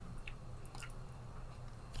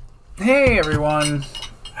Hey everyone,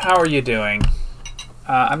 how are you doing?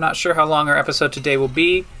 I'm not sure how long our episode today will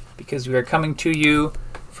be because we are coming to you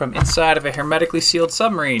from inside of a hermetically sealed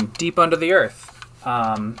submarine deep under the earth.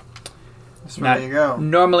 There you go.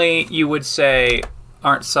 Normally you would say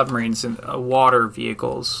aren't submarines in water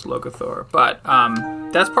vehicles, Logothor, but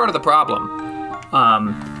that's part of the problem.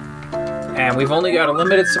 And we've only got a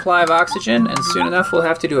limited supply of oxygen, and soon enough we'll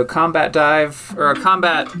have to do a combat dive, or a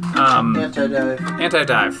combat...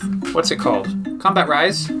 Anti-dive. What's it called? Combat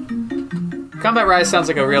Rise? Combat Rise sounds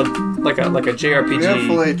like a real... like a JRPG. We have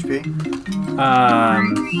full HP.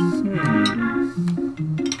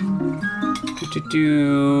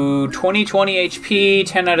 20 HP,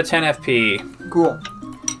 10 out of 10 FP. Cool.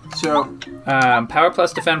 So... power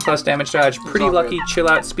plus, defend plus, damage dodge. Pretty lucky, good. chill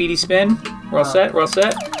out, speedy spin. We're all set, we're all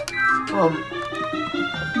set.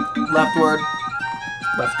 Leftward.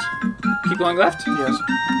 Left. Keep going left? Yes.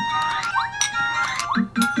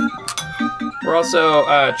 We're also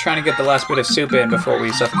trying to get the last bit of soup in before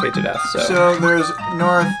we suffocate to death, So there's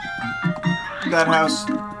north, that house,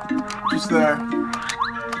 just there.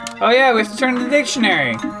 Oh yeah, we have to turn to the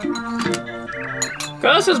dictionary.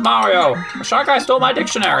 This is Mario. The shark guy stole my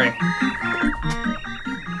dictionary.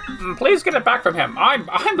 Please get it back from him. I'm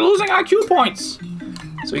losing IQ points.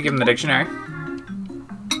 So we give him the dictionary.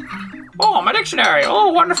 Oh, my dictionary. Oh,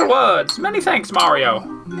 wonderful words. Many thanks, Mario.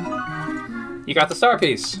 You got the star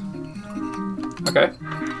piece. Okay.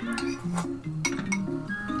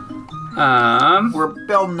 We're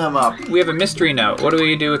building them up. We have a mystery note. What do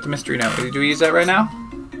we do with the mystery note? Do we use that right now?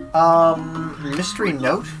 Mystery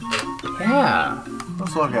note? Yeah.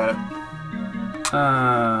 Let's look at it.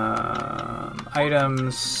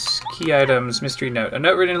 Items, key items, mystery note. A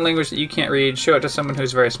note written in a language that you can't read. Show it to someone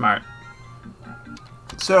who's very smart.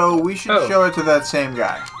 So we should show it to that same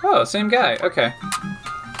guy. Oh, same guy. Okay.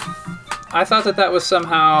 I thought that was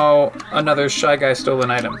somehow another Shy Guy stolen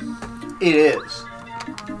item. It is.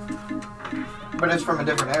 But it's from a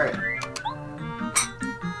different area.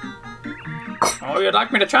 Oh, you'd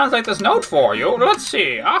like me to translate this note for you? Let's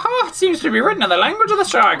see. Aha, it seems to be written in the language of the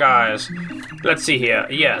Shy Guys. Let's see here.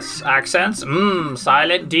 Yes, accents.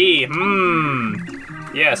 Silent D.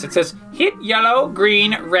 Yes, it says, hit yellow,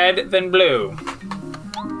 green, red, then blue.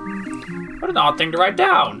 What an odd thing to write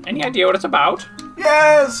down. Any idea what it's about?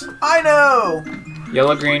 Yes, I know.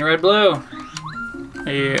 Yellow, green, red, blue.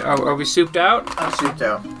 Are we souped out? I'm souped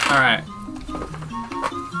out. All right.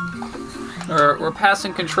 We're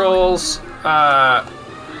passing controls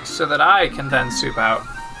so that I can then soup out.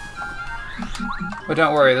 But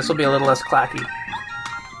don't worry, this will be a little less clacky.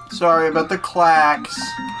 Sorry about the clacks.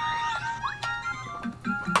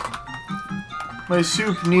 My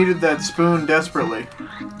soup needed that spoon desperately.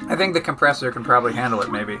 I think the compressor can probably handle it,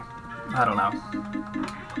 maybe. I don't know.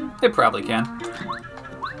 It probably can.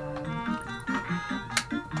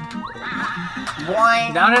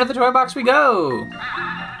 Boing. Down into the toy box we go!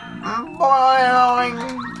 Boing.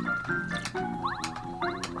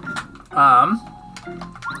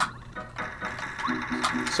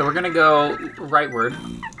 So we're gonna go rightward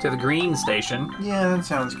to the green station. Yeah, that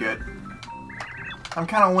sounds good. I'm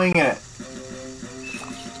kind of winging it.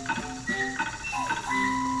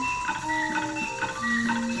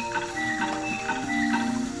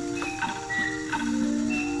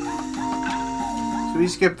 So we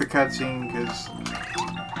skipped the cutscene because,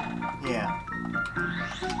 yeah.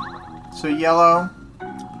 So yellow,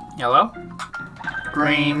 Yellow,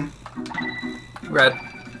 green, red,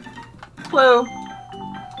 blue.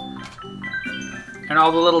 And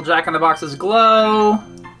all the little Jack-in-the-Boxes glow.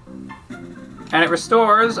 And it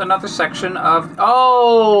restores another section of...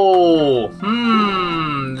 Oh!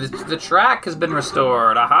 The track has been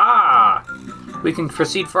restored. Aha! We can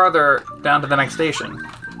proceed further down to the next station.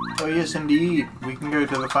 Oh yes, indeed. We can go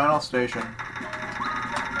to the final station.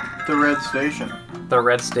 The red station. The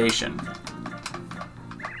red station.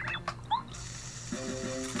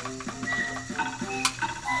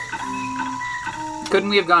 Couldn't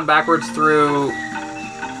we have gone backwards through...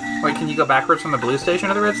 Wait, can you go backwards from the blue station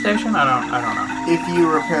to the red station? I don't know. If you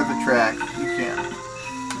repair the track, you can.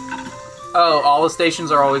 Oh, all the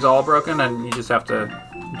stations are always all broken and you just have to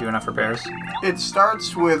do enough repairs? It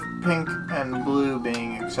starts with pink and blue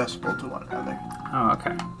being accessible to one another. Oh,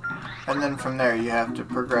 okay. And then from there you have to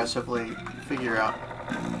progressively figure out.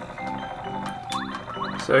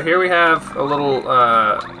 So here we have a little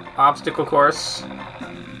obstacle course.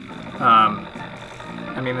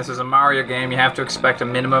 I mean, this is a Mario game. You have to expect a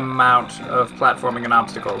minimum amount of platforming and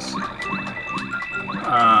obstacles.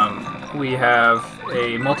 We have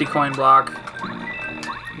a multi-coin block,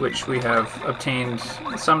 which we have obtained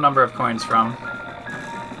some number of coins from.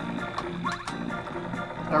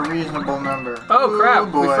 A reasonable number. Oh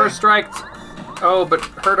crap! Boy. We first striked. Oh, but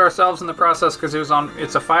hurt ourselves in the process because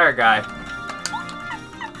it's a fire guy.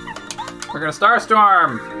 We're gonna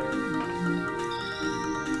Starstorm.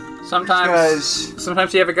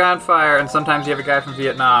 Sometimes you have a guy on fire, and sometimes you have a guy from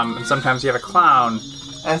Vietnam, and sometimes you have a clown.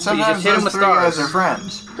 And sometimes hit him those with three guys stars. are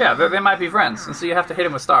friends. Yeah, they might be friends, and so you have to hit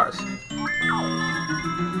him with stars.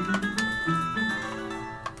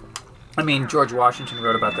 I mean, George Washington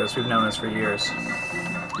wrote about this. We've known this for years.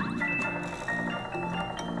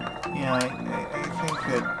 Yeah, I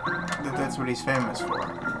think that's what he's famous for.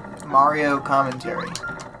 Mario commentary.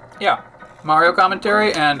 Yeah, Mario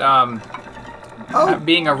commentary and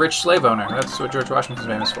being a rich slave owner. That's what George Washington's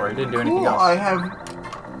famous for. He didn't do anything else.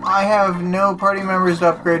 I have no party members to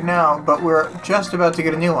upgrade now, but we're just about to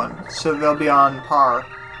get a new one, so they'll be on par.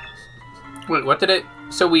 Wait, what did it...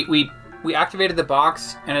 So we activated the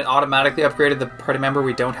box, and it automatically upgraded the party member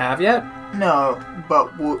we don't have yet? No,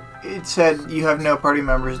 but it said you have no party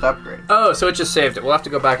members to upgrade. Oh, so it just saved it. We'll have to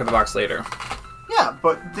go back in the box later. Yeah,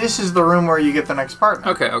 but this is the room where you get the next partner.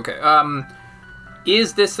 Okay.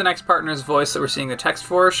 Is this the next partner's voice that we're seeing the text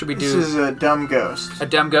for? Should we do... This is a dumb ghost. A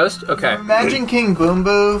dumb ghost? Okay. Imagine King Boom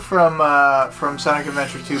Boo from Sonic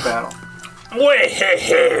Adventure 2 Battle.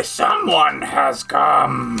 Wait, someone has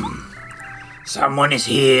come. Someone is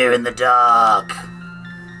here in the dark.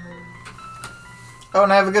 Oh,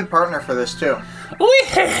 and I have a good partner for this, too.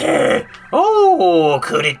 Oh,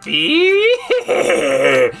 could it be?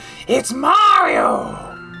 It's Mario!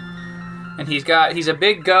 And he's a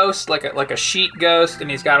big ghost, like a sheet ghost, and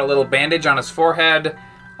he's got a little bandage on his forehead,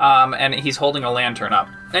 and he's holding a lantern up.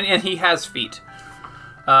 And he has feet.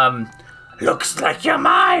 Looks like you're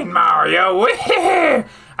mine, Mario.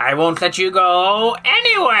 I won't let you go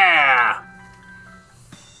anywhere.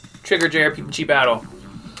 Trigger JRPG battle.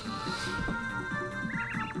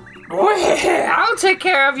 I'll take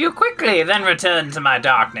care of you quickly, then return to my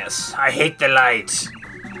darkness. I hate the light.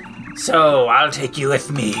 So, I'll take you with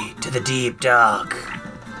me to the deep dark.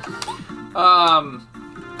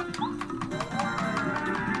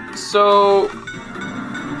 So...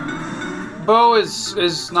 Bo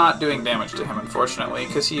is not doing damage to him, unfortunately,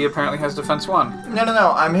 because he apparently has defense 1.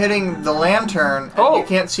 No. I'm hitting the lantern, and you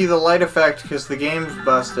can't see the light effect because the game's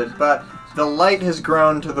busted, but the light has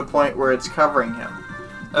grown to the point where it's covering him.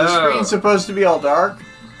 The screen's supposed to be all dark,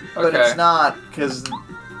 but it's not, because...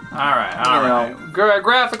 Alright.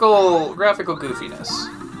 Graphical goofiness.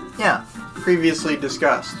 Yeah, previously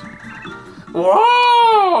discussed.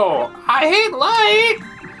 Whoa! I hate light!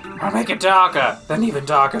 I'll make it darker, then even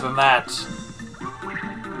darker than that.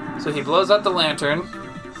 So he blows out the lantern.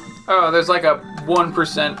 Oh, there's like a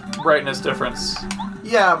 1% brightness difference.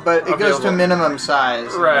 Yeah, but it goes to minimum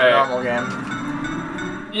size in the normal game.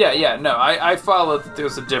 Yeah, no, I followed that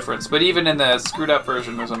there's a difference, but even in the screwed up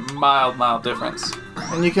version, there's a mild difference.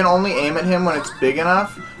 And you can only aim at him when it's big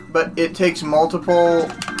enough, but it takes multiple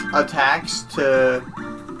attacks to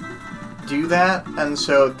do that, and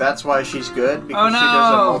so that's why she's good, because she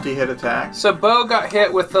does a multi-hit attack. So Bo got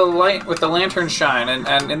hit with the lantern shine,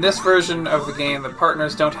 and in this version of the game, the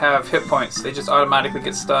partners don't have hit points. They just automatically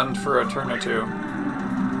get stunned for a turn or two.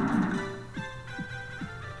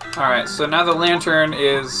 Alright, so now the lantern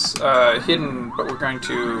is hidden, but we're going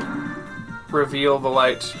to reveal the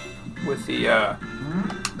light with the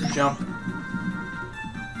jump.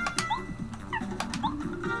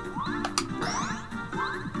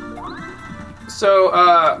 So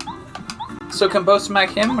can Bo smack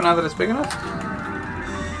him now that it's big enough?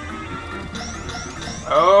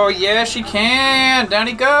 Oh, yeah, she can! Down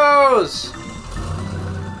he goes!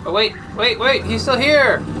 Oh, wait, he's still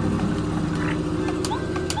here!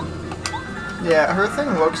 Yeah, her thing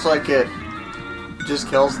looks like it just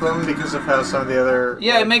kills them because of how some of the other...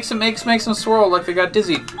 Yeah, it makes them swirl like they got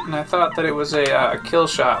dizzy. And I thought that it was a kill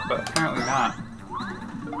shot, but apparently not.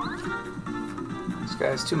 This guy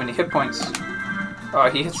has too many hit points. Oh,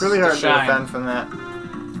 he hits It's really hard to shine. defend from that.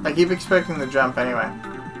 I keep expecting the jump anyway.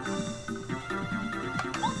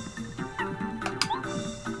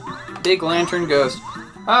 Big Lantern Ghost.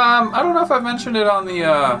 I don't know if I've mentioned it on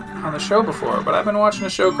the show before, but I've been watching a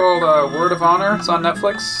show called Word of Honor. It's on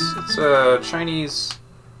Netflix. It's a Chinese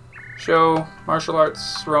show, martial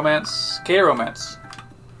arts, romance, gay romance,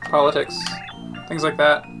 politics, things like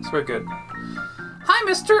that. It's very good. Hi,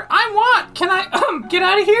 mister. I'm Watt. Can I get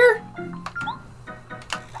out of here?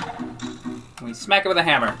 And we smack it with a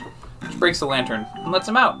hammer, which breaks the lantern and lets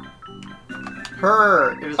him out.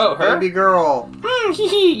 Her! It is a her? baby girl. Hee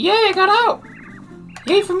hee, yay, I got out.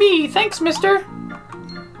 Yay for me, thanks, mister.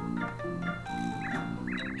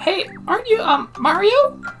 Hey, aren't you,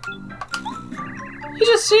 Mario? You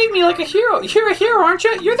just saved me like a hero. You're a hero, aren't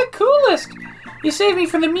you? You're the coolest. You saved me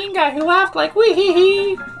from the mean guy who laughed like wee hee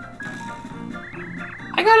hee.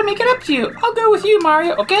 I gotta make it up to you. I'll go with you,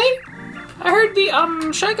 Mario, okay? I heard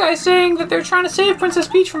the, Shy Guy saying that they're trying to save Princess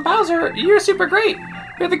Peach from Bowser. You're super great.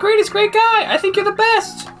 You're the greatest great guy. I think you're the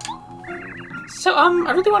best. So,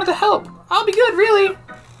 I really wanted to help. I'll be good, really.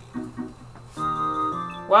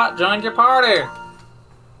 What? Join your party.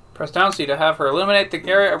 Press down C to have her illuminate the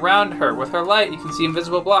area around her. With her light, you can see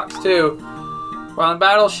invisible blocks, too. While in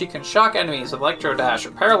battle, she can shock enemies with Electro Dash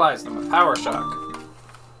or paralyze them with Power Shock.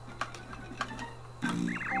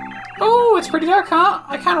 Oh, it's pretty dark, huh?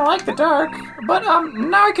 I kind of like the dark. But,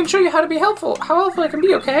 now I can show you how to be helpful. How helpful I can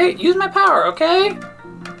be, okay? Use my power, okay?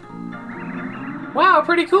 Wow,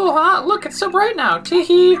 pretty cool, huh? Look, it's so bright now.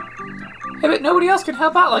 Tee-hee. I bet nobody else can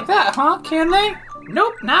help out like that, huh? Can they?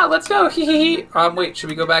 Nope, now let's go. Hee-hee-hee. Wait, should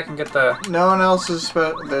we go back and get the... No one else is...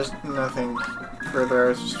 There's nothing further. I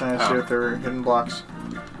was just trying to see if there were hidden blocks.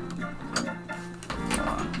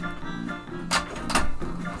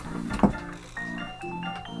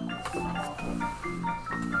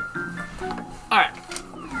 Alright.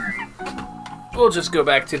 We'll just go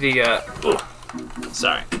back to the,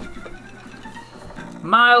 sorry.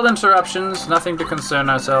 Mild interruptions, nothing to concern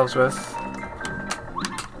ourselves with.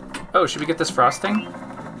 Oh, should we get this frosting?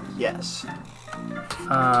 Yes.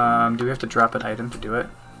 Do we have to drop an item to do it?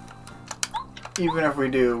 Even if we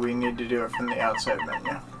do, we need to do it from the outside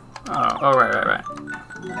menu. Oh, right.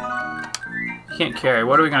 You can't carry.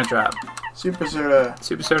 What are we gonna drop? Super Soda.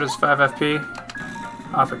 Super Soda's 5 FP.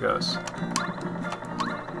 Off it goes.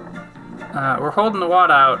 We're holding the wad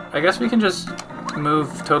out. I guess we can just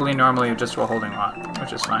move totally normally just while holding wad,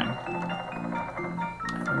 which is fine.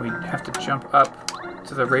 And we have to jump up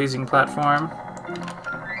to the raising platform.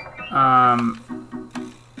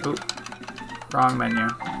 Oop. Wrong menu.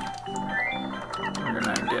 We're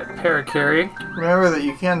gonna get Paracarry. Remember that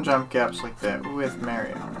you can jump gaps like that with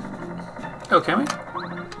Mario. Oh, can we?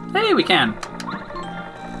 Hey, we can!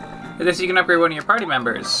 With this, you can upgrade one of your party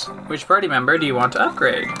members. Which party member do you want to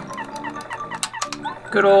upgrade?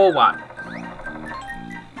 Good old Watt.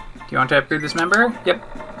 Do you want to upgrade this member? Yep.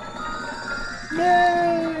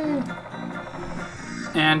 Yay!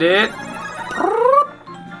 And it...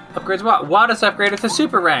 upgrades Watt. Watt is upgraded to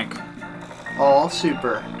super rank. All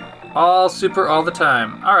super. All super all the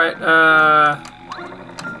time. Alright,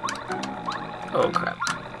 oh, crap.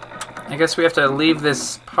 I guess we have to leave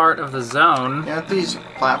this part of the zone. You know what these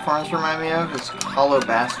platforms remind me of? It's Hollow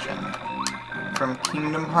Bastion from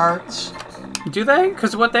Kingdom Hearts. Do they?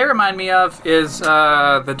 Because what they remind me of is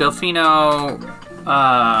the Delfino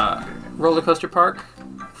roller coaster park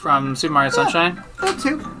from Super Mario Sunshine. That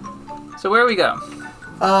too. So where do we go?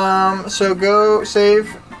 So go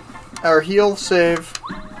save, or heal, save.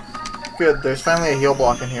 Good, there's finally a heal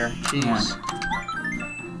block in here. Jeez.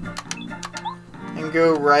 Yeah. And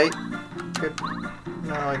go right. Good.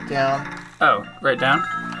 No, like down. Oh, right down?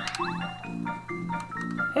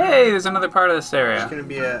 Hey, there's another part of this area. It's gonna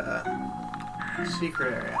be a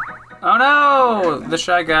secret area. Oh no! The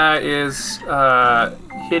Shy Guy is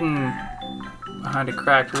hidden behind a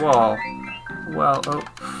cracked wall. Well, oh,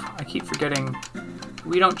 I keep forgetting.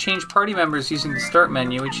 We don't change party members using the start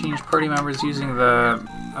menu. We change party members using the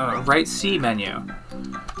right C menu.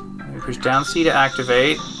 We push down C to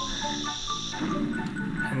activate.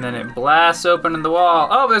 And then it blasts open in the wall.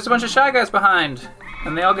 Oh, there's a bunch of Shy Guys behind.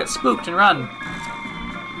 And they all get spooked and run.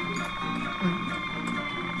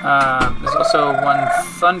 There's also one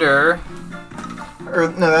Thunder. Or,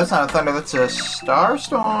 no, that's not a Thunder, that's a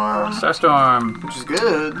Starstorm. Starstorm. Which is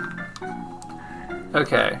good.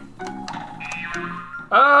 Okay.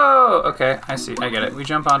 Oh, okay. I see. I get it. We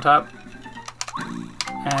jump on top.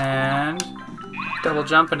 And double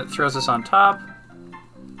jump and it throws us on top.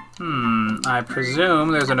 I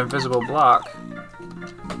presume there's an invisible block.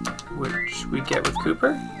 Which we get with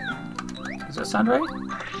Kooper? Does that sound right?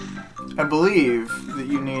 I believe that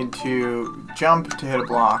you need to jump to hit a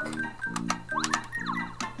block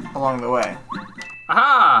along the way.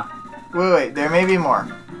 Aha! Wait, there may be more.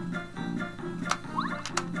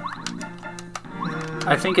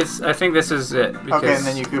 I think this is it. Okay, and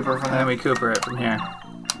then you Kooper from there. And then we Kooper it from here.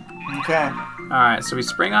 Okay. Alright, so we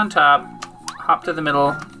spring on top, hop to the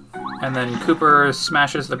middle, and then Kooper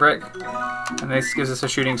smashes the brick, and this gives us a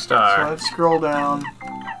shooting star. So let's scroll down.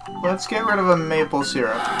 Let's get rid of a maple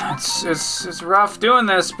syrup. It's rough doing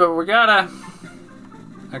this, but we gotta.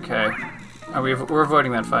 Okay. We're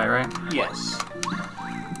avoiding that fight, right? Yes.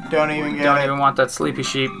 Don't even get Don't even want that sleepy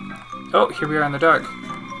sheep. Oh, here we are in the dark.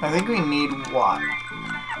 I think we need Watt.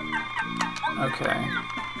 Okay.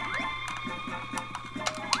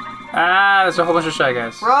 Ah, there's a whole bunch of Shy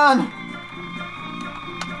Guys. Run!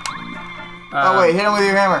 Oh wait, hit him with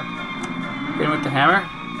your hammer. Hit him with the hammer?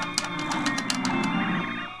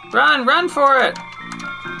 Run for it!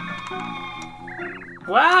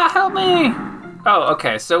 Wow, help me! Oh,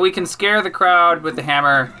 okay, so we can scare the crowd with the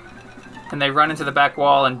hammer, and they run into the back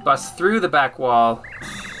wall and bust through the back wall,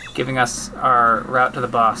 giving us our route to the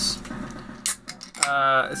boss.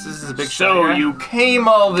 This is a big show. So you came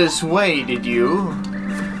all this way, did you?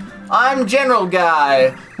 I'm General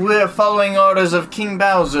Guy. We're following orders of King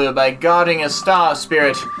Bowser by guarding a star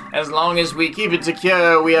spirit. As long as we keep it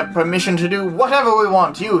secure, we have permission to do whatever we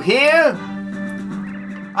want. You hear?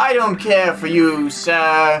 I don't care for you,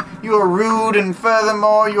 sir. You are rude, and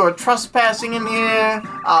furthermore, you are trespassing in here.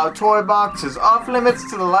 Our toy box is off limits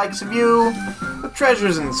to the likes of you. The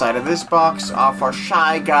treasures inside of this box are for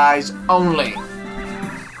Shy Guys only.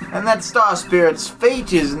 And that star spirit's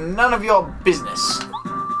fate is none of your business.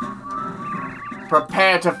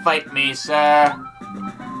 Prepare to fight me, sir.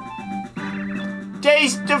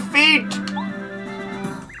 Taste defeat!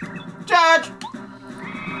 Judge!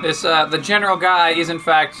 The General Guy is in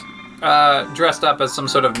fact dressed up as some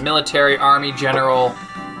sort of military army general.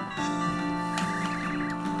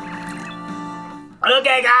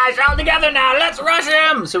 Okay, guys, all together now. Let's rush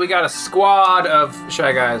him. So we got a squad of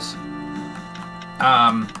Shy Guys.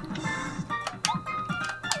 Are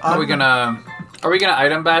we gonna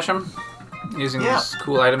item bash him using these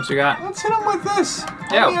cool items we got? Let's hit him with this.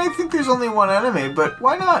 Yeah. I mean, I think there's only one enemy, but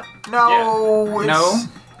why not? No. No.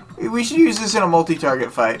 We should use this in a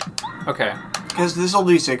multi-target fight. Okay. Because this will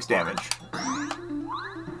do 6 damage.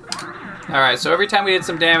 Alright, so every time we did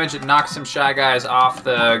some damage, it knocks some Shy Guys off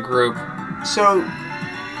the group. So,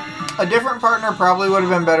 a different partner probably would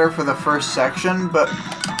have been better for the first section, but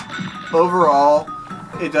overall,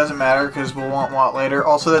 it doesn't matter because we'll want Watt later.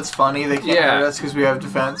 Also, that's funny. They can't hurt us because we have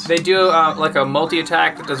defense. They do like a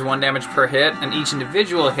multi-attack that does 1 damage per hit, and each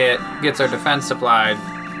individual hit gets our defense supplied.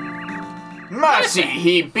 Mercy!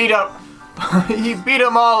 He beat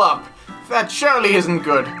them all up. That surely isn't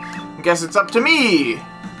good. Guess it's up to me.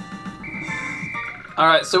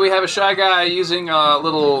 Alright, so we have a Shy Guy using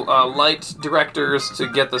little light directors to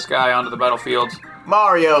get this guy onto the battlefield.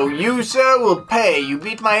 Mario, you, sir, will pay. You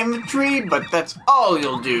beat my inventory, but that's all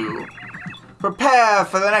you'll do. Prepare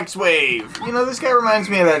for the next wave. You know, this guy reminds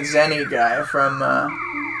me of that Zenny guy from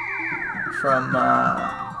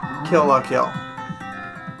Kill La Kill.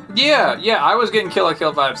 Yeah, I was getting Kill La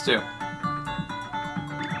Kill vibes too.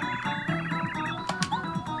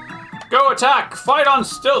 Go attack! Fight on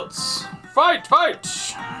stilts! Fight!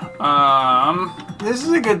 This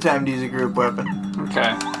is a good time to use a group weapon.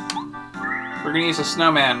 Okay. We're gonna use a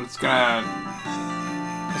snowman. It's gonna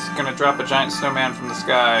drop a giant snowman from the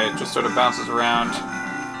sky. It just sort of bounces around.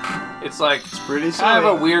 It's like it's pretty silly. Kind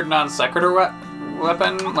of a weird non sequitur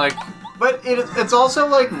weapon, like. But it's also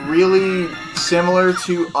like really similar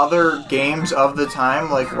to other games of the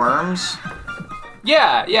time, like Worms.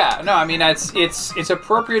 Yeah. No, I mean it's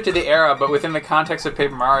appropriate to the era, but within the context of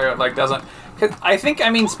Paper Mario, it like doesn't. I think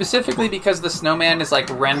specifically because the snowman is like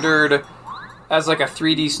rendered as like a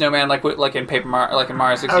 3D snowman, like in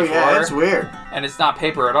Mario 64. Oh yeah, that's weird. And it's not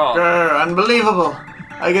paper at all. Unbelievable.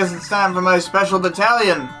 I guess it's time for my special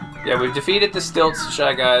battalion. Yeah, we've defeated the Stilts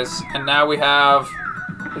Shy Guys, and now we have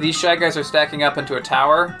these Shy Guys are stacking up into a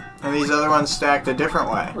tower. And these other ones stacked a different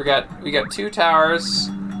way. We got 2 towers.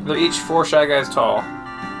 They're each 4 Shy Guys tall.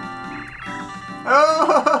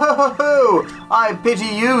 Oh, I pity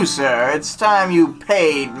you, sir. It's time you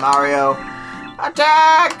paid, Mario.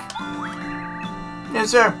 Attack!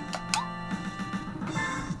 Yes, sir.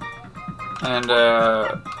 And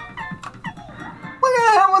we're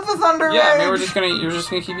gonna hit him with the Thunder Rage. Yeah, I mean you're just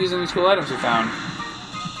gonna keep using these cool items we found.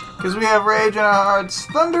 Because we have rage in our hearts.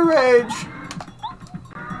 Thunder Rage.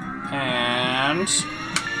 And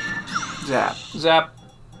Zap.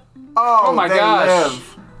 Oh my they gosh.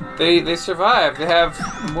 Live. They survive. They have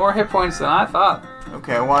more hit points than I thought.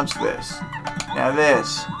 Okay, watch this. Now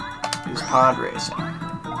this is pod racing.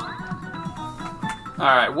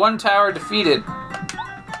 Alright, 1 tower defeated.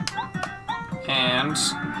 And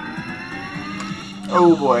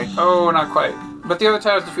oh boy. Oh, not quite. But the other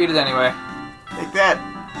tower's defeated anyway. Take that.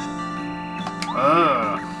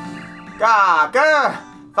 Gah!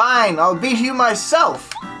 Fine, I'll beat you myself.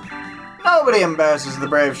 Nobody embarrasses the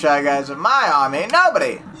brave Shy Guys of my army.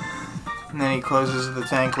 Nobody. And then he closes the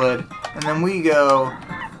tank lid. And then we go.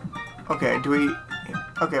 Okay,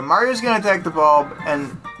 Okay, Mario's gonna attack the bulb,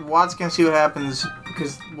 and Watt's gonna see what happens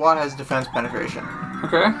because Watt has defense penetration.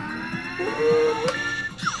 Okay.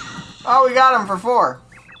 Oh, we got him for 4.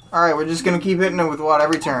 Alright, we're just gonna keep hitting him with Watt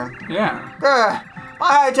every turn. Yeah.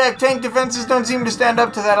 My high-tech tank defenses don't seem to stand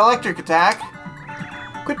up to that electric attack.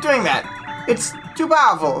 Quit doing that. It's too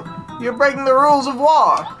powerful. You're breaking the rules of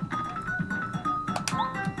war.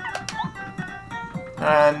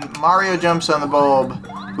 And Mario jumps on the bulb,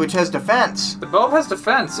 which has defense. The bulb has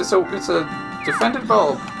defense. It's a defended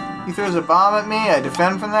bulb. He throws a bomb at me, I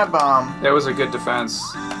defend from that bomb. That was a good defense.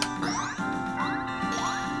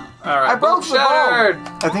 Alright, I broke the shattered!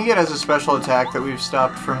 bulb. I think it has a special attack that we've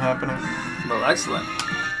stopped from happening. Well, excellent.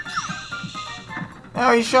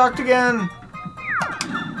 Now he's shocked again.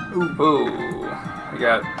 Ooh. We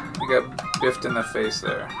got biffed in the face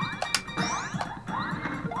there.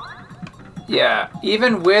 Yeah,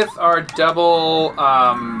 even with our double,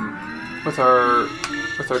 with our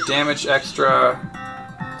damage extra,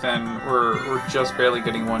 then we're just barely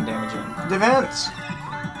getting 1 damage in. Defense.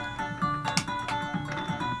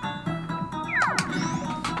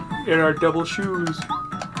 In our double shoes.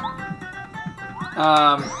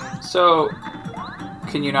 So,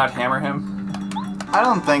 can you not hammer him? I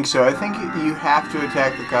don't think so. I think you have to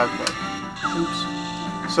attack the cockpit.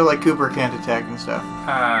 Oops. So like Cooper can't attack and stuff.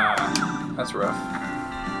 That's rough.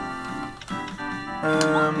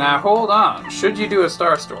 Um, Now hold on. Should you do a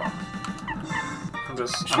Star Storm? I'm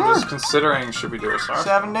just considering. Should we do a Star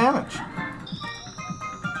Storm? 7 damage.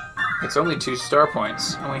 It's only 2 star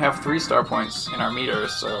points, and we have 3 star points in our meter,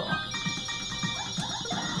 so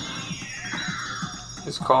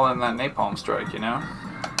just call in that napalm strike, you know.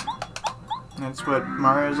 That's what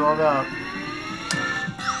Mario's all about.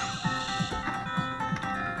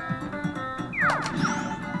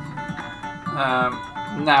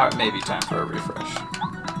 Now it may be time for a refresh.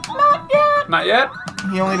 Not yet. Not yet?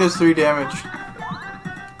 He only does 3 damage.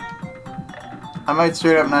 I might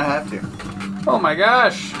straight up not have to. Oh my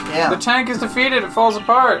gosh! Yeah. The tank is defeated. It falls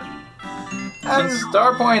apart. And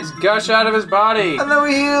star points gush out of his body. And then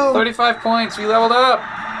we heal. 35 points. We leveled up.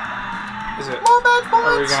 Is it? More badge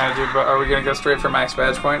points. Are we gonna go straight for max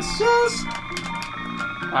badge points? Yes.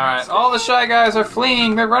 All right. All the Shy Guys are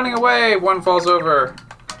fleeing. They're running away. One falls over,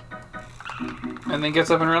 and then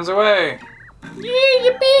gets up and runs away. Yeah,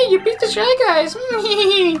 yippee! You beat the Shy Guys!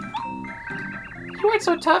 You weren't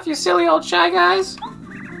so tough, you silly old Shy Guys.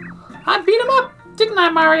 I beat him up, didn't I,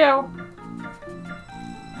 Mario?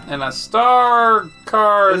 And a star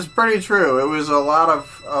card. It's pretty true. It was a lot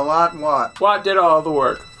what? What did all the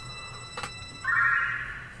work?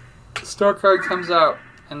 The star card comes out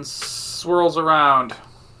and swirls around.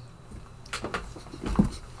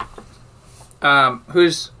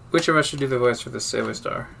 Which of us should do the voice for this Sailor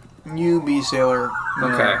Star? You be Sailor.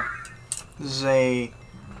 Okay. This is a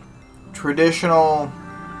traditional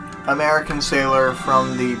American sailor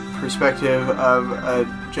from the perspective of a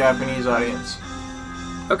Japanese audience.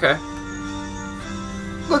 Okay.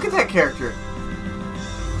 Look at that character.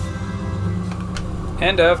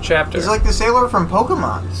 End of chapter. He's like the sailor from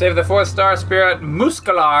Pokemon. Save the 4th star spirit,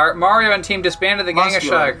 Muscular. Mario and team disbanded the gang of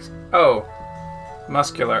Shy... Oh.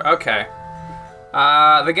 Muscular. Okay.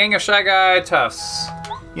 The gang of Shy Guy Toughs.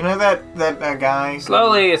 You know that guy?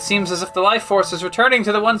 Slowly, it seems as if the life force is returning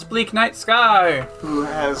to the once bleak night sky. Who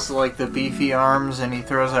has, like, the beefy arms and he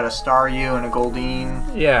throws out a Staryu and a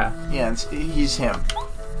Goldeen. Yeah. Yeah, he's him.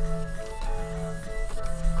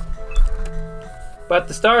 But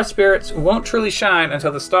the star spirits won't truly shine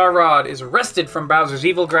until the star rod is wrested from Bowser's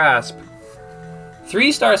evil grasp.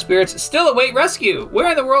 3 star spirits still await rescue. Where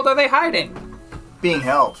in the world are they hiding? Being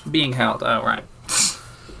held. Being held. Oh, right.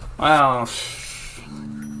 Well...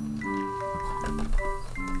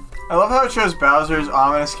 I love how it shows Bowser's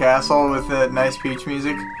ominous castle with the nice Peach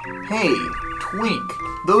music. Hey, Twink,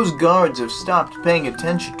 those guards have stopped paying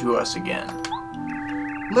attention to us again.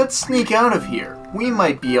 Let's sneak out of here. We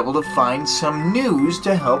might be able to find some news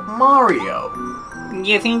to help Mario.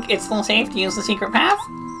 You think it's still safe to use the secret path?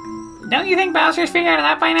 Don't you think Bowser's figured it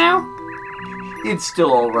out by now? It's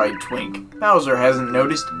still alright, Twink. Bowser hasn't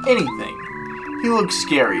noticed anything. He looks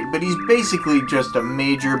scary, but he's basically just a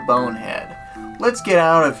major bonehead. Let's get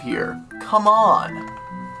out of here. Come on.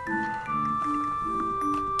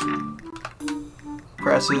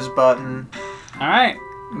 Presses button. Alright.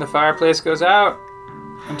 The fireplace goes out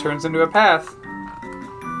and turns into a path.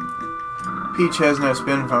 Peach has no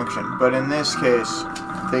spin function, but in this case,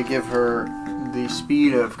 they give her the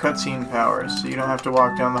speed of cutscene powers, so you don't have to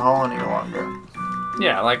walk down the hall any longer.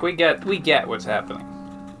 Yeah, like we get what's happening.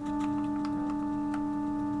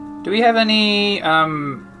 Do we have any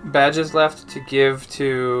badges left to give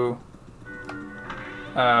to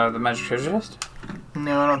the Magic Treasure Chest?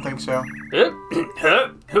 No, I don't think so.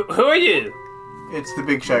 Who are you? It's the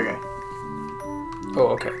big Shy Guy. Oh,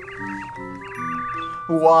 okay.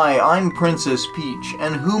 Why, I'm Princess Peach,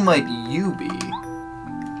 and who might you be?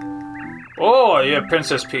 Oh, yeah,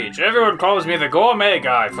 Princess Peach. Everyone calls me the gourmet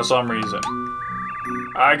guy for some reason.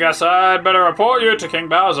 I guess I'd better report you to King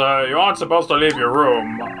Bowser. You aren't supposed to leave your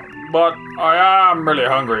room, but I am really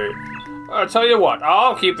hungry. Tell you what,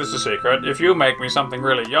 I'll keep this a secret if you make me something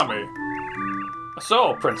really yummy.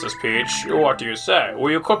 So, Princess Peach, what do you say? Will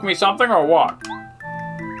you cook me something or what?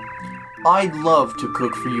 I'd love to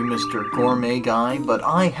cook for you, Mr. Gourmet Guy, but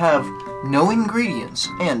I have no ingredients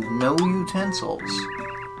and no utensils.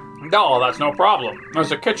 No, that's no problem.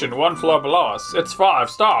 There's a kitchen 1 floor below us. It's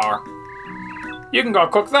 5-star. You can go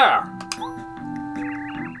cook there.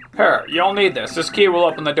 Here, you'll need this. This key will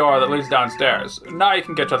open the door that leads downstairs. Now you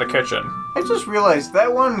can get to the kitchen. I just realized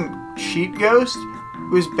that one sheet ghost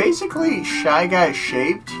was basically Shy Guy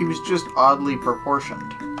shaped. He was just oddly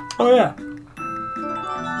proportioned. Oh, yeah.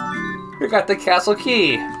 We got the castle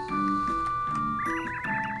key.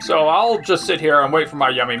 So I'll just sit here and wait for my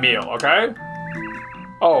yummy meal, okay?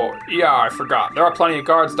 Oh, yeah, I forgot. There are plenty of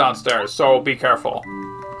guards downstairs, so be careful.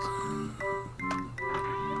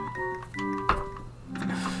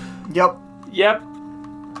 Yep.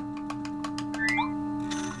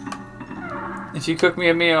 If you cook me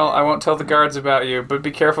a meal, I won't tell the guards about you, but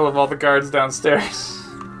be careful of all the guards downstairs.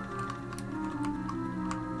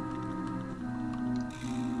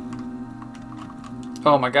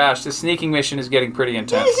 Oh my gosh, this sneaking mission is getting pretty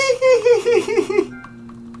intense.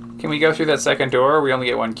 Can we go through that second door, or we only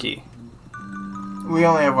get 1 key? We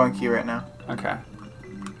only have 1 key right now. Okay.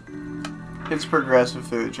 It's progressive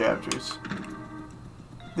through the chapters.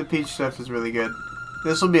 The Peach stuff is really good.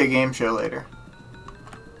 This will be a game show later.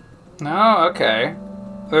 Oh, okay.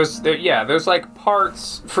 There's like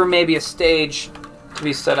parts for maybe a stage to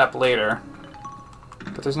be set up later.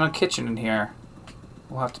 But there's no kitchen in here.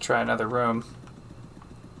 We'll have to try another room.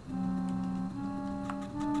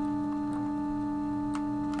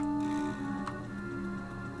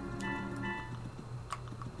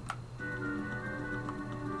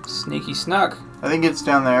 Sneaky snuck. I think it's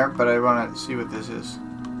down there, but I want to see what this is.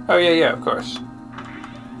 Oh, yeah, of course.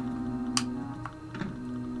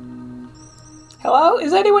 Hello?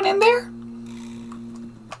 Is anyone in there?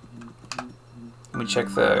 Let me check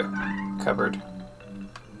the cupboard.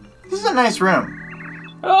 This is a nice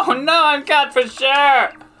room. Oh no, I'm caught for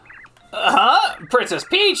sure! Princess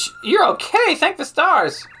Peach, you're okay, thank the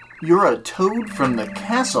stars! You're a toad from the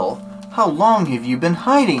castle? How long have you been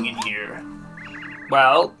hiding in here?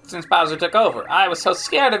 Well, since Bowser took over, I was so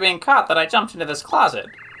scared of being caught that I jumped into this closet.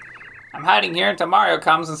 I'm hiding here until Mario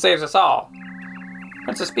comes and saves us all.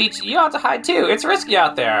 Princess Peach, you ought to hide too. It's risky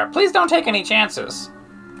out there. Please don't take any chances.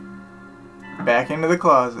 Back into the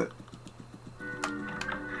closet.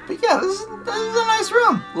 But yeah, this is a nice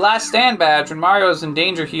room. Last stand badge. When Mario is in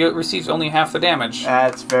danger, he receives only half the damage.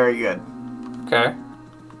 That's very good. Okay.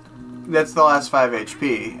 That's the last 5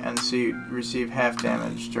 HP, and so you receive half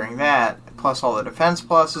damage during that, plus all the defense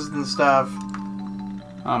pluses and stuff.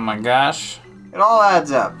 Oh my gosh. It all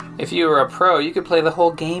adds up. If you were a pro, you could play the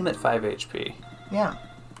whole game at 5 HP. Yeah.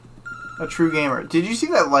 A true gamer. Did you see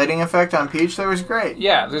that lighting effect on Peach? That was great.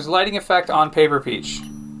 Yeah, there's a lighting effect on Paper Peach.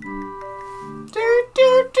 Do,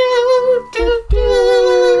 do, do, do,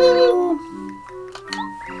 do.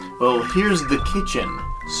 Well, here's the kitchen.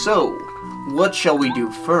 So, what shall we do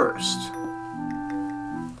first?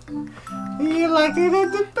 You like it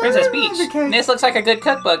at the Princess Peach, this looks like a good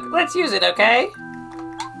cookbook. Let's use it, okay?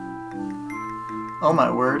 Oh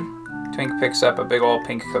my word. Twink picks up a big old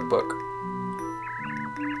pink cookbook.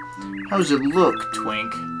 How's it look,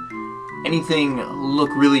 Twink? Anything look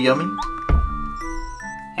really yummy?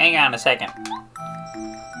 Hang on a second.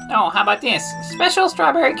 Oh, how about this? Special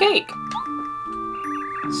strawberry cake.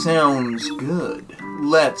 Sounds good.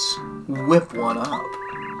 Let's whip one up.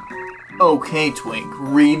 Okay, Twink,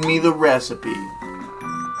 read me the recipe.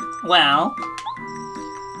 Well,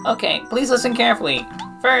 okay, please listen carefully.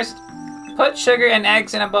 First, put sugar and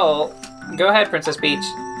eggs in a bowl. Go ahead, Princess Peach.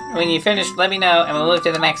 When you finish, let me know and we'll move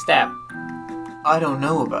to the next step. I don't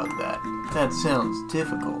know about that. That sounds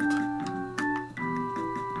difficult.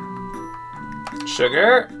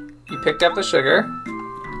 Sugar. You picked up the sugar.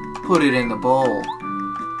 Put it in the bowl.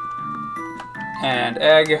 And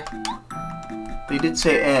egg. They did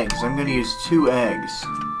say eggs. I'm going to use 2 eggs.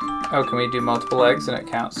 Oh, can we do multiple eggs and it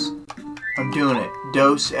counts? I'm doing it.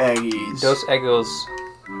 Dos eggies. Dos eggos.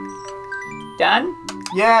 Done?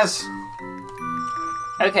 Yes!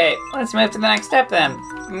 Okay, let's move to the next step then.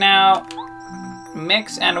 Now,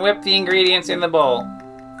 mix and whip the ingredients in the bowl.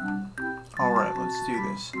 Alright, let's do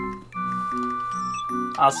this.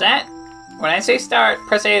 All set? When I say start,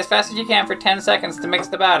 press A as fast as you can for 10 seconds to mix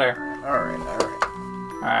the batter. Alright.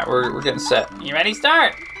 Alright, we're getting set. You ready?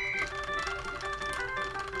 Start!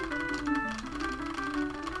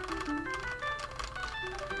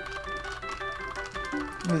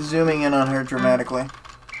 Zooming in on her dramatically.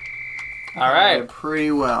 All right. Did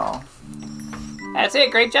pretty well. That's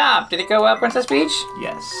it. Great job. Did it go well, Princess Peach?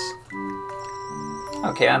 Yes.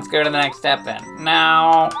 Okay, let's go to the next step then.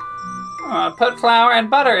 Now, put flour and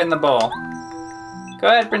butter in the bowl. Go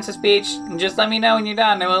ahead, Princess Peach, and just let me know when you're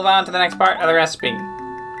done and we'll move on to the next part of the recipe.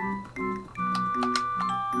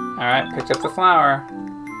 Alright, picked up the flour.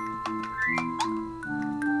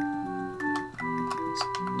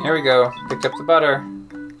 Here we go, picked up the butter.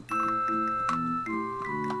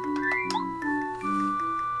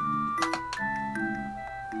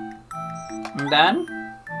 I'm done?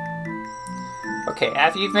 Okay,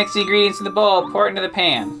 after you've mixed the ingredients in the bowl, pour it into the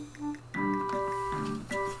pan.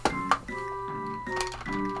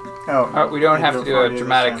 Oh, we don't have to do a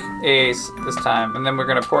dramatic ace this time. And then we're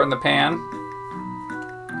going to pour it in the pan.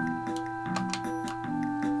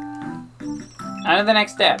 On to the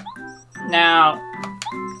next step. Now,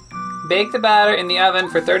 bake the batter in the oven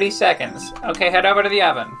for 30 seconds. Okay, head over to the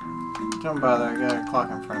oven. Don't bother, I got a clock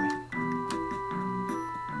in front of me.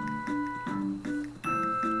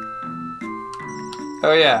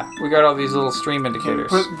 Oh yeah, we got all these little stream indicators.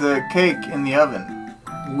 Put the cake in the oven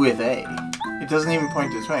with A. It doesn't even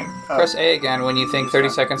point to swing. Oh. Press A again when you think 30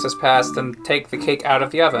 seconds has passed, then take the cake out of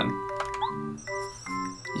the oven.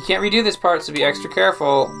 You can't redo this part, so be extra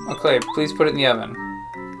careful. Okay, please put it in the oven.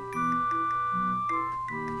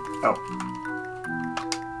 Oh.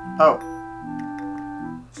 Oh.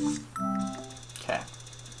 Okay.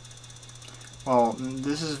 Well,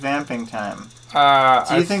 this is vamping time.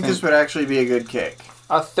 Do you think this would actually be a good cake?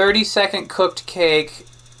 A 30-second cooked cake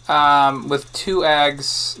with 2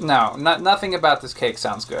 eggs. No, nothing about this cake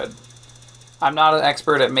sounds good. I'm not an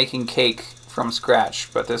expert at making cake from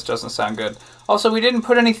scratch, but this doesn't sound good. Also, we didn't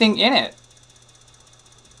put anything in it.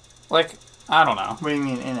 Like, I don't know. What do you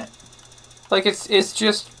mean in it? Like, it's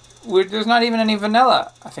just... there's not even any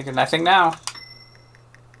vanilla. I think now.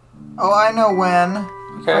 Oh, I know when.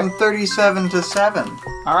 Okay. From 37 to 7.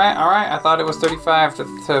 Alright. I thought it was 35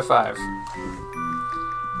 to 5.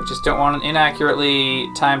 We just don't want an inaccurately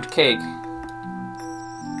timed cake.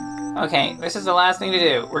 Okay, this is the last thing to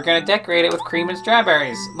do. We're gonna decorate it with cream and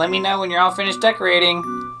strawberries. Let me know when you're all finished decorating.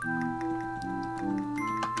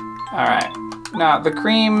 Alright. Now, the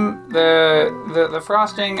cream, the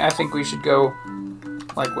frosting, I think we should go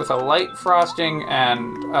like with a light frosting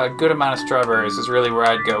and a good amount of strawberries is really where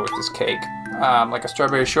I'd go with this cake. Like a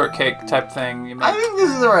strawberry shortcake type thing. I think this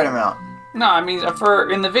is the right amount. No, I mean,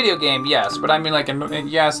 in the video game, yes. But I mean, like, in the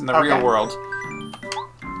real world.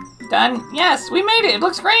 Done? Yes, we made it. It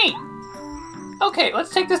looks great. Okay, let's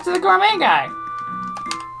take this to the gourmet guy.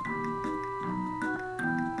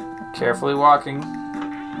 Carefully walking.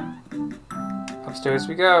 Upstairs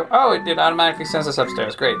we go. Oh, it automatically sends us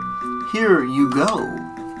upstairs. Great. Here you go.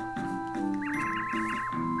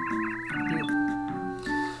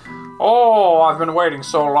 Oh, I've been waiting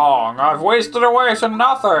so long. I've wasted away to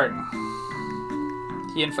nothing.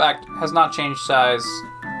 He, in fact, has not changed size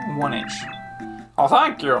 1 inch. Oh,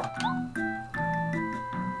 thank you.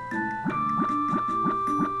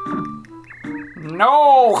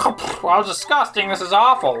 No! How disgusting. This is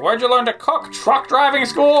awful. Where'd you learn to cook? Truck driving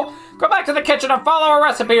school? Go back to the kitchen and follow a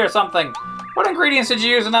recipe or something. What ingredients did you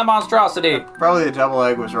use in that monstrosity? Probably the double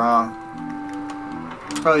egg was wrong.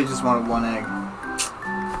 Probably just wanted 1 egg.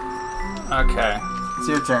 Okay. It's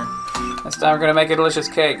your turn. This time we're gonna make a delicious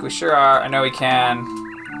cake. We sure are. I know we can.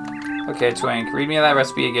 Okay, Twink, read me that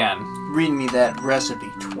recipe again. Read me that recipe,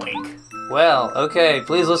 Twink. Well, okay,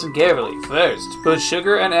 please listen carefully. First, put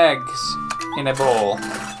sugar and eggs in a bowl.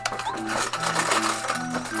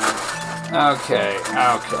 Okay.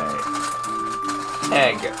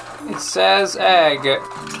 Egg. It says egg.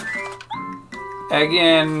 Egg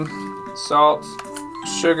in, salt,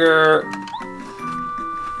 sugar.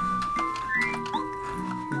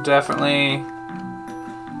 Definitely.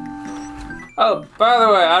 Oh, by the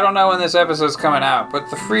way, I don't know when this episode's coming out, but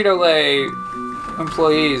the Frito-Lay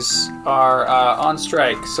employees are on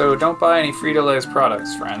strike, so don't buy any Frito-Lay's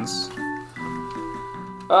products, friends.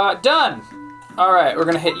 Done! Alright, we're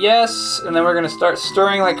gonna hit yes, and then we're gonna start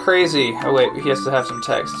stirring like crazy. Oh wait, he has to have some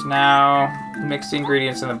text. Now, mix the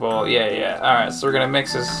ingredients in the bowl. Yeah. Alright, so we're gonna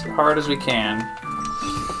mix as hard as we can.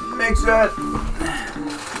 Mix it!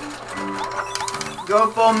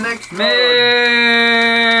 Go full mix.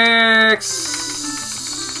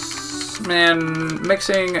 Man,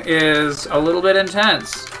 mixing is a little bit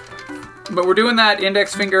intense. But we're doing that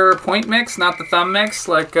index finger point mix, not the thumb mix,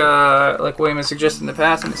 like Wayman suggested in the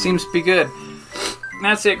past, and it seems to be good.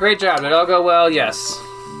 That's it, great job. Did it all go well? Yes.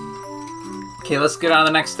 Okay, let's get on to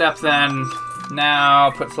the next step then.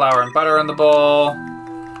 Now, put flour and butter in the bowl.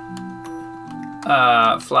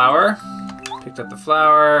 Flour. Picked up the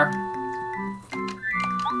flour.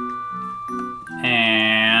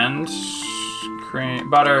 And cream,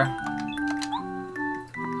 butter.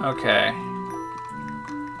 Okay.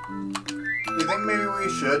 You think maybe we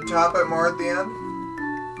should top it more at the end?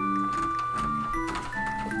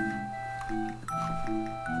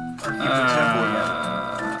 Or keep it simple again?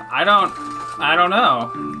 I don't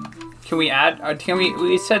know. Can we add?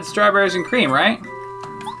 We said strawberries and cream, right?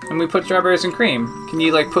 And we put strawberries and cream. Can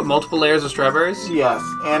you like put multiple layers of strawberries? Yes,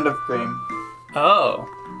 and of cream. Oh.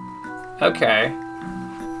 Okay.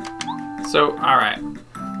 So, all right.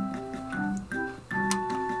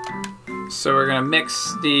 So we're gonna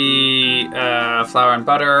mix the flour and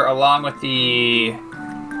butter along with the,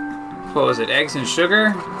 what was it, eggs and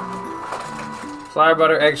sugar? Flour,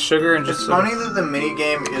 butter, eggs, sugar, and just... It's funny that the mini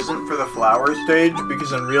game isn't for the flour stage,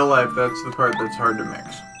 because in real life that's the part that's hard to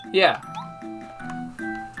mix. Yeah.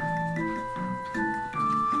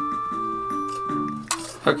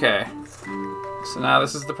 Okay. So now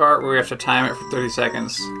this is the part where we have to time it for 30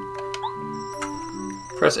 seconds.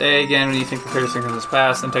 Press A again when you think the 30 seconds has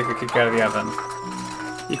passed, and take the cake out of the oven.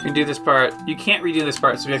 You can do this part. You can't redo this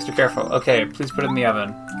part, so be extra careful. Okay, please put it in the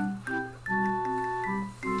oven.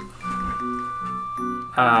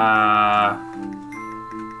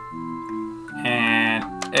 And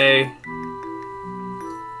A.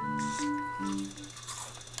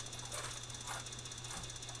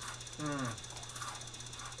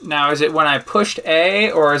 Now, is it when I pushed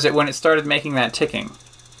A, or is it when it started making that ticking?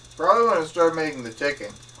 Probably when it started making the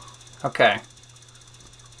ticking. Okay.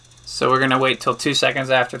 So we're going to wait till 2 seconds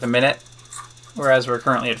after the minute, whereas we're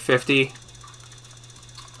currently at 50.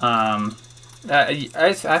 I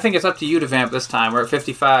think it's up to you to vamp this time. We're at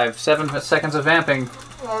 55. 7 seconds of vamping.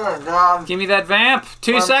 Oh my god. Give me that vamp!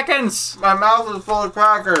 2 seconds! My mouth is full of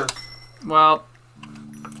crackers. Well,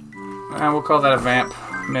 we'll call that a vamp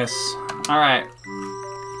miss. Alright.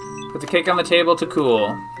 Put the cake on the table to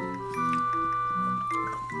cool.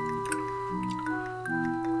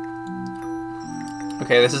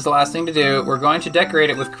 Okay, this is the last thing to do. We're going to decorate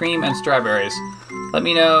it with cream and strawberries. Let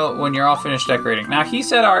me know when you're all finished decorating. Now, he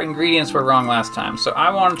said our ingredients were wrong last time, so I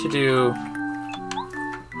want to do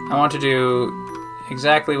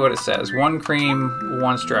exactly what it says. 1 cream,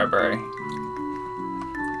 1 strawberry.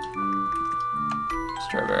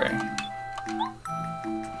 Strawberry.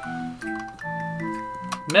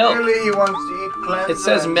 Milk. Clearly he wants to eat cleanse. It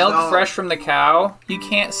says milk fresh from the cow. You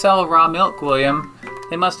can't sell raw milk, William.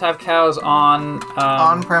 They must have cows on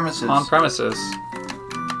premises. On premises.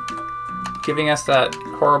 Giving us that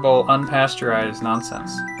horrible unpasteurized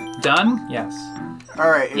nonsense. Done? Yes.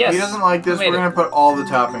 Alright, if Yes, he doesn't like this, we're going to put all the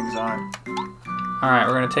toppings on it. Alright,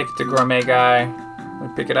 we're going to take it to Gourmet Guy. We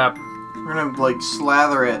pick it up. We're going to, like,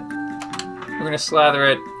 slather it. We're going to slather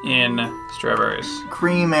it in strawberries.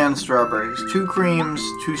 Cream and strawberries. 2 creams,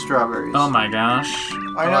 2 strawberries. Oh my gosh.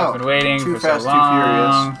 I know. I've been waiting Too for Fast, so Too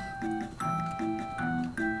long.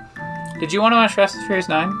 Did you want to watch Fast and Furious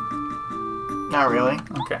 9? Not really.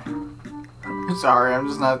 Okay. Sorry, I'm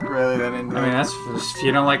just not really that into I mean, it. that's if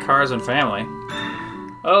you don't like cars and family.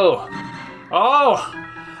 Oh! Oh!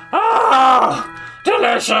 Oh!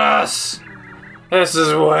 Delicious! This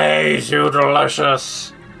is way too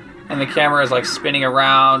delicious. And the camera is like spinning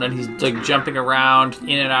around, and he's like jumping around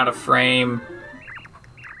in and out of frame.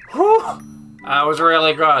 Whew! That was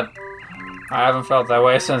really good. I haven't felt that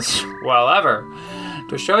way since, well, ever.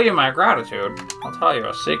 To show you my gratitude, I'll tell you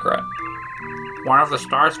a secret. One of the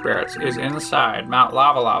star spirits is inside Mount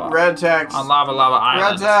Lava Lava. Red text. On Lava Lava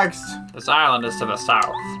Island. Red text. This island is to the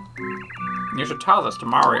south. You should tell this to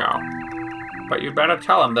Mario. But you'd better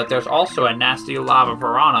tell him that there's also a nasty lava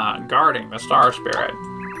piranha guarding the star spirit.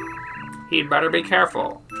 He'd better be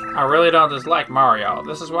careful. I really don't dislike Mario.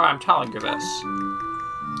 This is why I'm telling you this.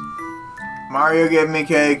 Mario gave me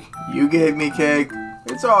cake. You gave me cake.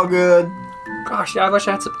 It's all good. Gosh, yeah, I wish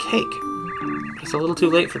I had some cake. It's a little too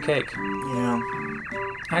late for cake. Yeah.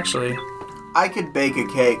 Actually, I could bake a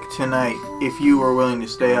cake tonight if you were willing to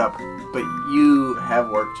stay up, but you have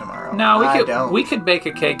work tomorrow. no, I don't. we could bake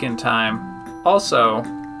a cake in time. Also,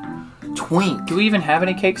 Twink. do we even have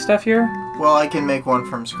any cake stuff here? Well, I can make one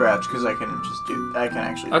from scratch because I can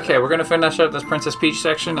actually. Okay, we're gonna finish up this Princess Peach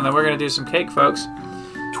section, and then we're gonna do some cake, folks.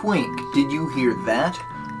 Twink, did you hear that?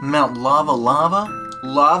 Mount Lava Lava?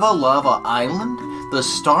 Lava Lava Island? The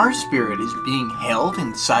star spirit is being held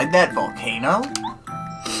inside that volcano?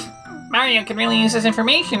 Mario could really use this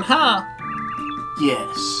information, huh?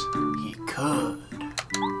 Yes, he could.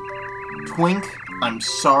 Twink, I'm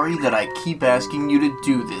sorry that I keep asking you to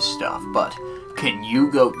do this stuff, but can you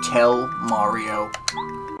go tell Mario?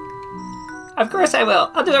 Of course I will.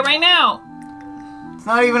 I'll do it right now. It's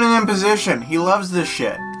not even an imposition. He loves this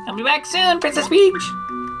shit. I'll be back soon, Princess Peach.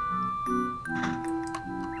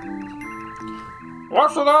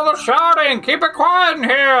 What's with all the shouting? Keep it quiet in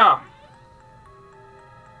here.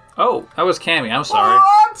 Oh, that was Cammy. I'm sorry.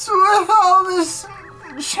 What's with all this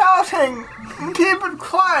shouting? Keep it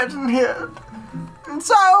quiet in here. And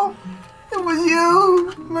so, it was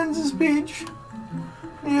you, Princess Peach.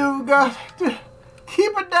 You got to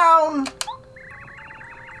keep it down.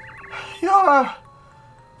 You're a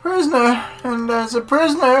prisoner, and as a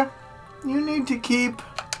prisoner, you need to keep...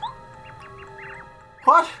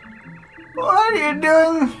 What? What are you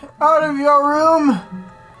doing out of your room?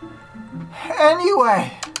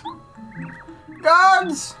 Anyway.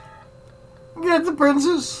 Guards! Get the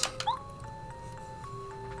princess.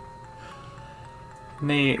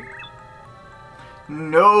 No.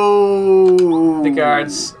 The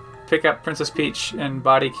guards pick up Princess Peach and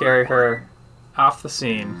body carry her off the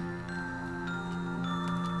scene.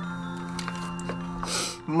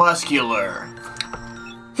 Muscular.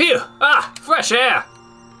 Phew! Ah, fresh air!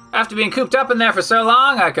 After being cooped up in there for so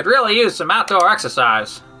long, I could really use some outdoor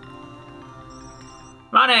exercise.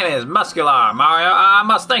 My name is Muscular, Mario. I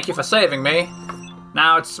must thank you for saving me.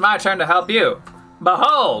 Now it's my turn to help you.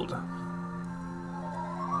 Behold!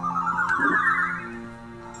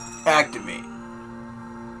 Activate.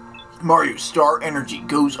 Mario's star energy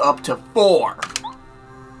goes up to 4.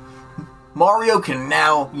 Mario can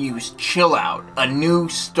now use Chill Out, a new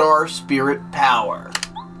star spirit power.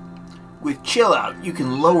 With Chill Out, you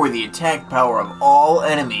can lower the attack power of all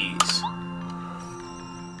enemies.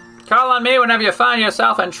 Call on me whenever you find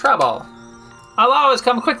yourself in trouble. I'll always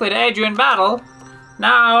come quickly to aid you in battle.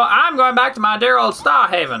 Now, I'm going back to my dear old Star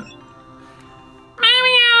Haven.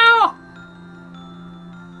 Mario!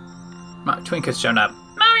 Twink has shown up.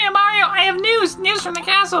 Mario, I have news from the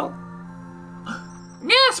castle.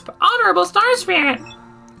 Gasp! Honorable Star Spirit!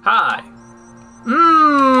 Hi.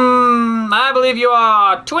 I believe you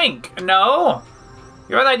are Twink, no?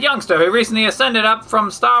 You're that youngster who recently ascended up from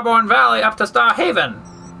Starborn Valley up to Star Haven.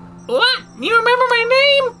 What? You remember my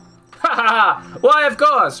name? Ha ha ha! Why, of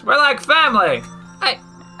course. We're like family.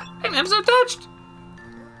 I'm so touched.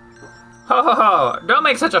 Ho ho ho! Don't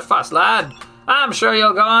make such a fuss, lad. I'm sure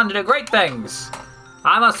you'll go on to do great things.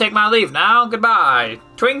 I must take my leave now. Goodbye,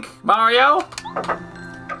 Twink Mario.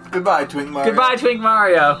 Goodbye, Twink Mario. Goodbye, Twink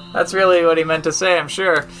Mario. That's really what he meant to say, I'm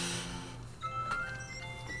sure.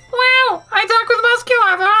 Wow! I talked with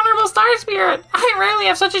Muscular, the Honorable Star Spirit. I rarely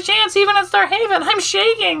have such a chance, even at Star Haven. I'm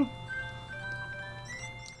shaking.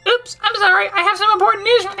 Oops, I'm sorry. I have some important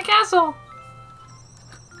news from the castle.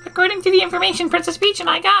 According to the information Princess Peach and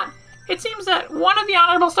I got, it seems that one of the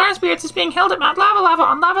Honorable Star Spirits is being held at Mount Lava Lava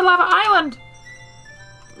on Lava Lava Island.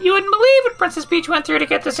 You wouldn't believe what Princess Peach went through to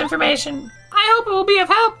get this information. I hope it will be of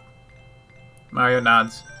help. Mario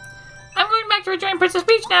nods. I'm going back to rejoin Princess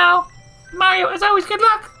Peach now. Mario, as always, good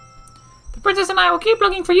luck. The princess and I will keep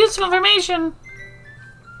looking for useful information.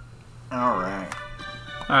 Alright.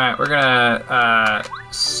 Alright, we're gonna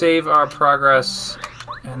save our progress,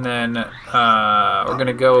 and then we're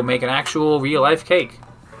gonna go make an actual real-life cake.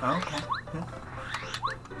 Okay.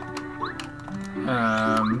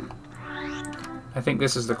 I think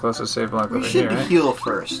this is the closest save block We over should here, right? heal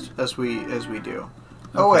first, as we do.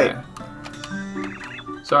 Oh Okay. wait.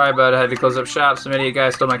 Sorry, bud. I had to close up shop. Some idiot guy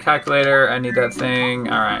stole my calculator. I need that thing.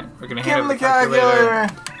 Alright, we're gonna Give hand him over the calculator.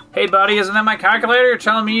 Hey, buddy, isn't that my calculator? You're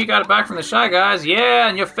telling me you got it back from the Shy Guys? Yeah,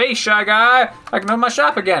 in your face, Shy Guy. I can open my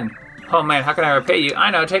shop again. Oh, man, how can I repay you?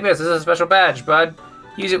 I know, take this. This is a special badge, bud.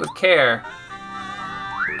 Use it with care.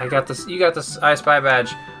 I got this. You got this I Spy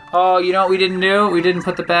badge. Oh, you know what we didn't do? We didn't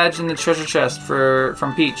put the badge in the treasure chest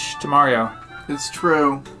from Peach to Mario. It's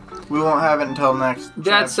true. We won't have it until next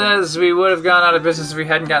Dad chapter. says we would have gone out of business if we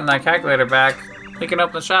hadn't gotten that calculator back. We can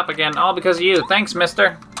open the shop again, all because of you. Thanks,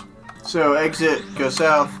 mister. So exit, go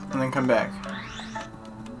south, and then come back.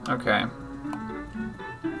 Okay.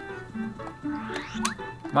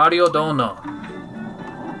 Mario Dono.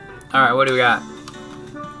 Alright, what do we got?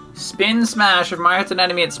 Spin Smash. If Mario hits an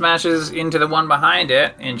enemy, it smashes into the one behind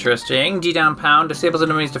it. Interesting. D-down pound. Disables an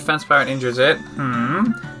enemy's defense power and injures it.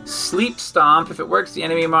 Sleep Stomp. If it works, the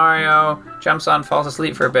enemy Mario jumps on, falls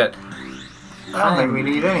asleep for a bit. I don't think we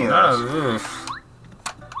need any of those. Oof.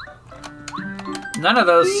 None of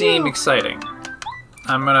those seem exciting.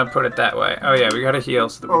 I'm gonna put it that way. Oh yeah, we gotta heal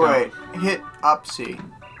so that we Oh don't... wait, hit up C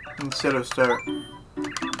instead of start.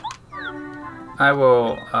 I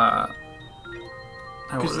will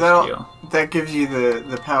Because just heal. that gives you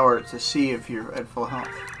the power to see if you're at full health.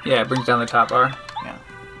 Yeah, it brings down the top bar. Yeah.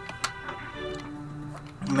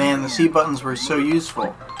 Man, the C buttons were so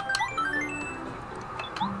useful.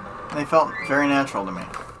 They felt very natural to me.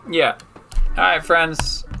 Yeah. All right,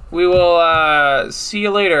 friends. We will see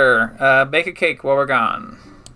you later. Bake a cake while we're gone.